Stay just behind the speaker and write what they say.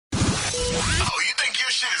Oh, you think your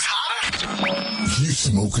shit is hot? You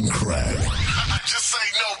smoking crack. Just say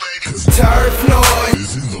no, baby. Turf Noize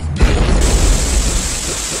Is in the building.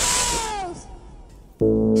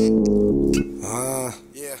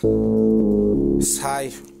 Yeah. It's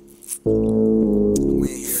Hyph.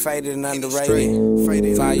 Faded and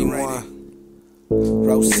underrated. Volume 1.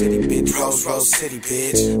 Rose City, bitch, Rose City,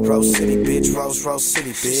 bitch. Rose City, bitch, Rose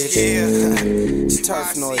City, bitch. Yeah. It's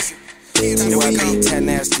Turf Noize. TYB, Tad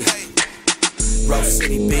Nasty. Rose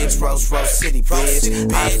City, bitch, Rose City, bitch.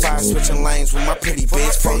 I5 switching lanes with my pretty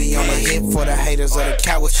bitch. 40 on the hip for the haters or the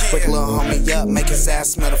cowards. Wake little homie up, make his ass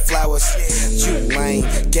smell the flowers. You lame,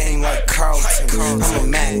 gang like Carlton. I'm a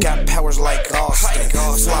Mac, got powers like Austin.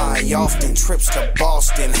 Fly often, trips to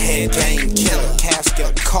Boston. Head game killer, casket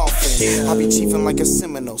a coffin. I be chiefin' like a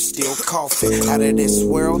Seminole, still coughing. Out of this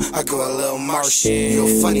world, I go a little Martian. You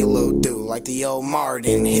a funny little dude, like the old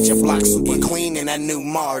Martin. Hit your block super clean in that new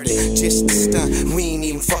Martin. Just a stunt. We ain't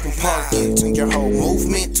even fucking parking. Turn your whole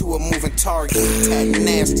movement to a moving target. Tad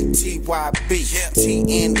Nasty, TYB,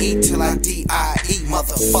 TNE till I DIE,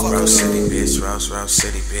 motherfucker. Rose City, bitch, Rose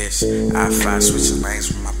City, bitch. I5 switching lanes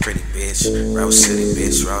with my pretty bitch. Rose City,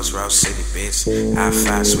 bitch, Rose City, bitch.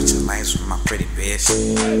 I5 switching lanes with my pretty bitch.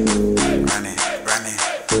 Running,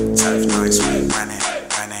 Turf Noize, we running.